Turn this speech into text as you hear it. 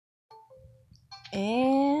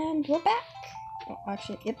And we're back. Oh,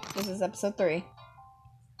 actually, yep, this is episode 3.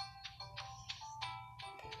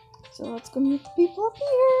 So let's go meet the people up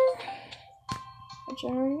here. Which I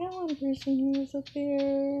already know one person who is up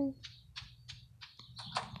here.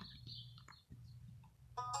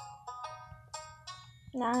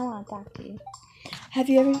 Now I want to talk to you. Have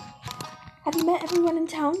you met everyone in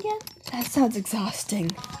town yet? That sounds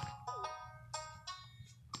exhausting.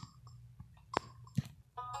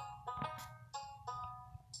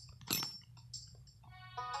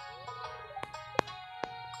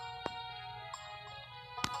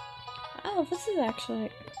 Oh, this is actually...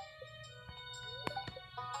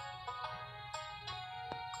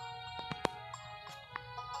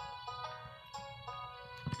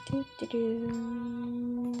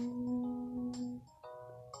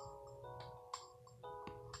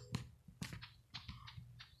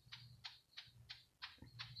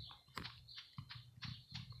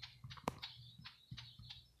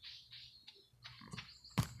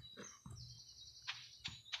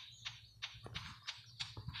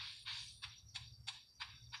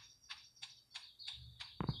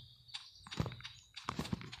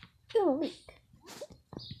 Oh, leak.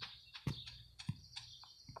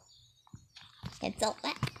 It's all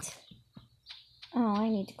wet. Oh, I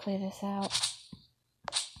need to clear this out.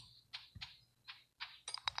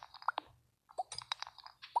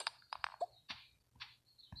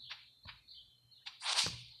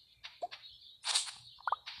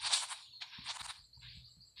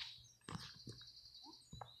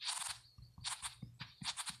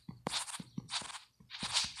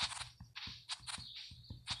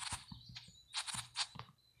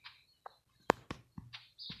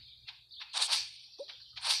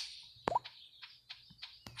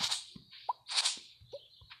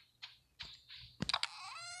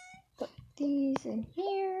 Put these in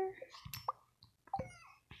here.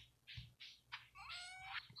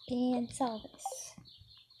 And sell this.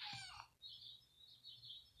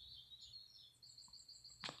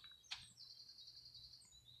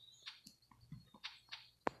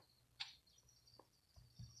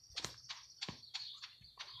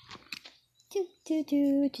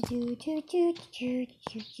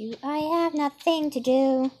 I have nothing to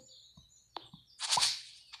do.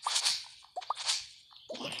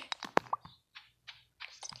 Yeah.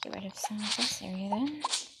 Get rid of some of this area then.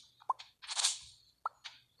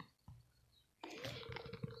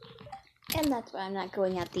 And that's why I'm not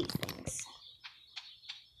going at these things.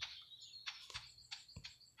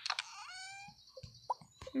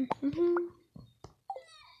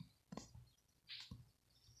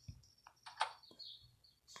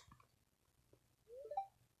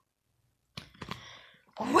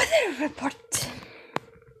 Weather report.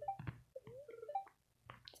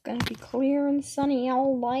 It's gonna be clear and sunny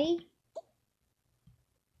all day.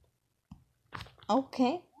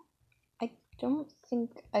 Okay. I don't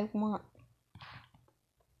think I want...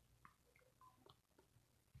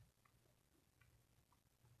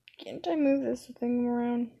 Can't I move this thing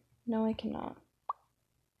around? No, I cannot.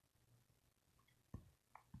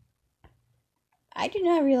 I did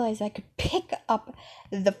not realize I could pick up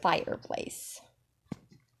the fireplace.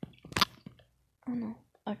 Oh no.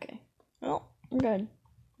 Okay. Well, I'm gonna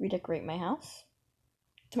redecorate my house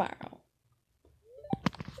tomorrow.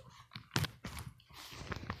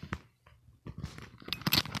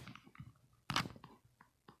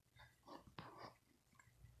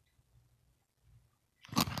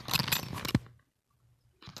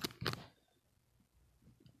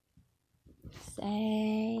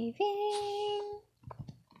 Saving.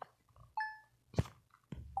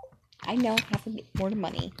 I know how to get more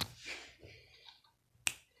money.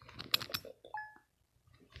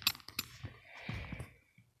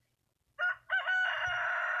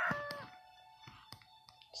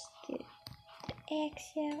 Just get the eggs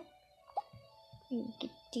out. And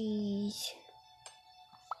get these.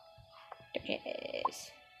 There it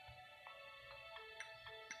is.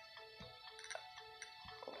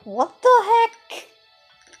 What the heck?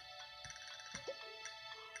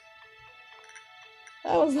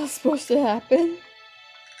 That was not supposed to happen.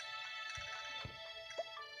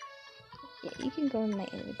 Yeah, you can go in my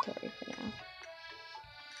inventory for now.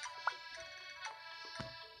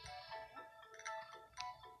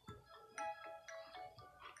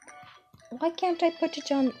 Why can't I put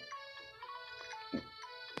it on?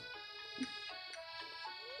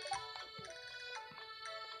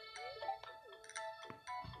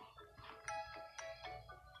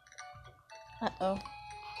 Uh-oh.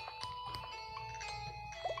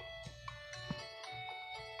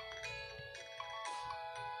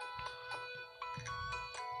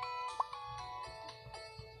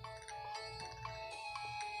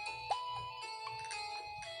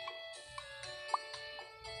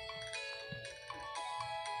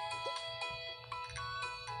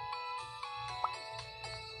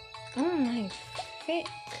 Oh my fit.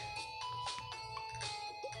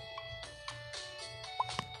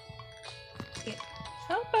 Yeah.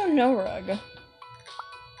 How about no rug?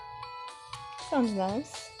 Sounds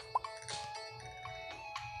nice.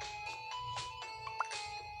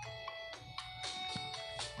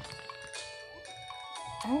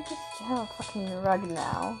 I just have a fucking rug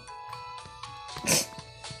now.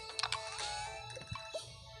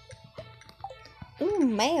 Ooh,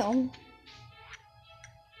 mail.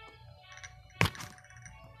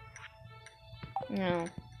 No.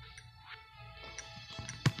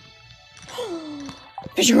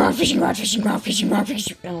 Fishing rod, fishing rod, fishing rod, fishing rod,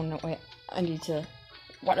 fishing. Oh no, wait. I need to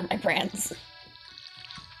water my plants.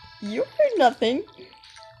 You heard nothing.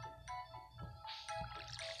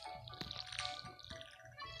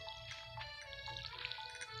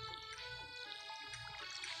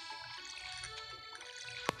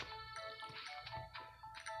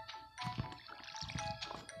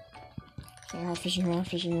 Fishing rod,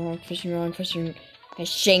 fishing rod, fishing rod, fishing rod,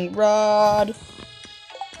 fishing rod.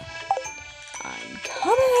 I'm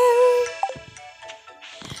coming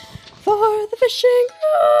for the fishing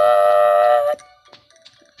rod.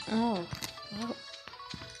 Oh, well,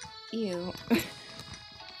 ew.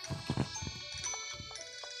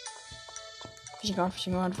 Fishing rod,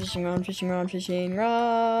 fishing rod, fishing rod, fishing rod, fishing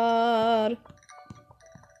rod.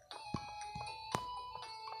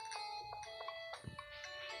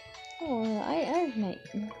 Oh, I might.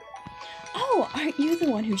 Oh, aren't you the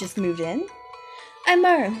one who just moved in? I'm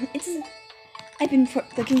Mara. I've been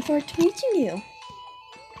looking forward to meeting you.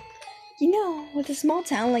 You know, with a small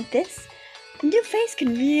town like this, a new face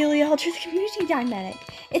can really alter the community dynamic.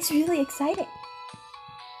 It's really exciting.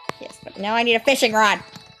 Yes, but now I need a fishing rod.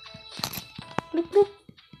 Bloop, bloop.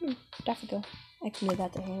 Daffodil. I can do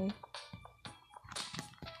that to Haley.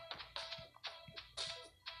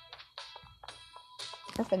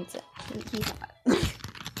 Or Vincent. He's not.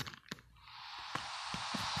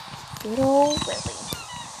 Good old Billy.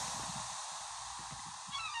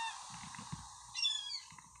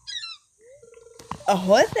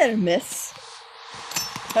 Ahoy there, miss.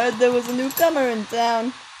 Heard there was a newcomer in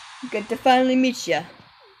town. Good to finally meet ya.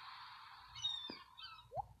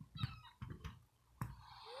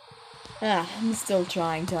 I'm still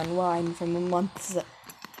trying to unwind from a month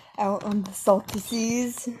out on the salty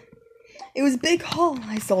seas. It was a big haul.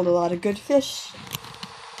 I sold a lot of good fish.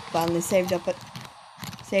 Finally saved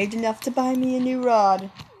enough to buy me a new rod.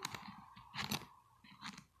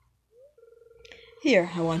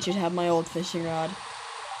 Here, I want you to have my old fishing rod.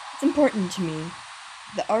 It's important to me.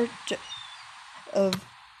 The art of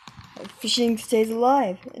fishing stays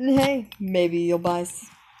alive. And hey, maybe you'll buy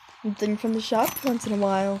something from the shop once in a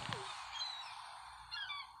while.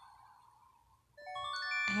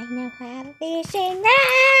 I know how to fishing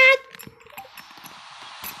rod!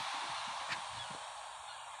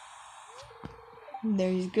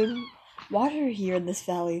 There's good water here in this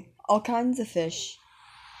valley. All kinds of fish.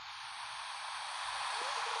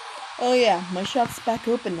 Oh yeah, my shop's back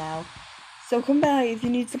open now. So come by if you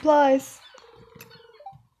need supplies.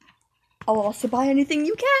 I'll also buy anything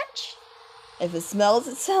you catch. If it smells,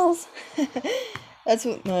 it sells. That's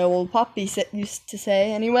what my old poppy used to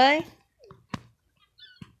say anyway.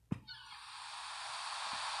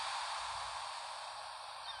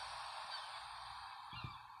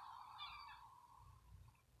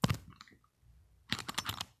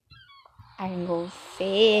 I can go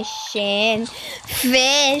fishing.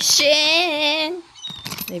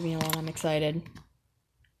 Maybe you know what, I'm excited.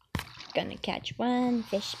 Gonna catch one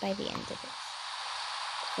fish by the end of this.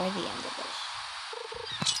 Before the end of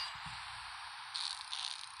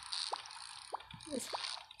this.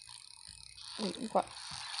 What?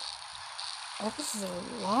 Oh, this is a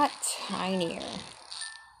lot tinier.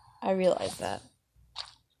 I realize that.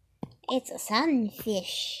 It's a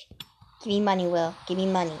sunfish. Give me money, Will. Give me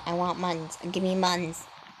money. I want muns. Give me muns.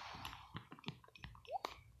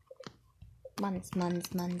 Muns.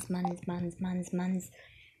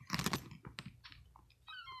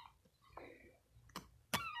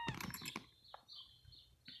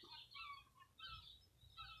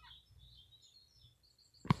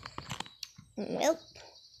 Well,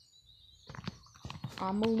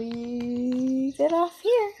 I'm gonna leave it off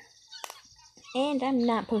here. And I'm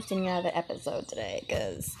not posting another episode today,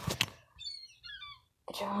 because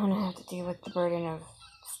I don't want to have to deal with the burden of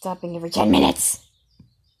stopping every 10 minutes.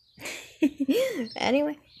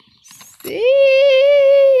 Anyway, see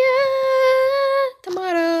ya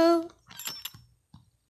tomorrow.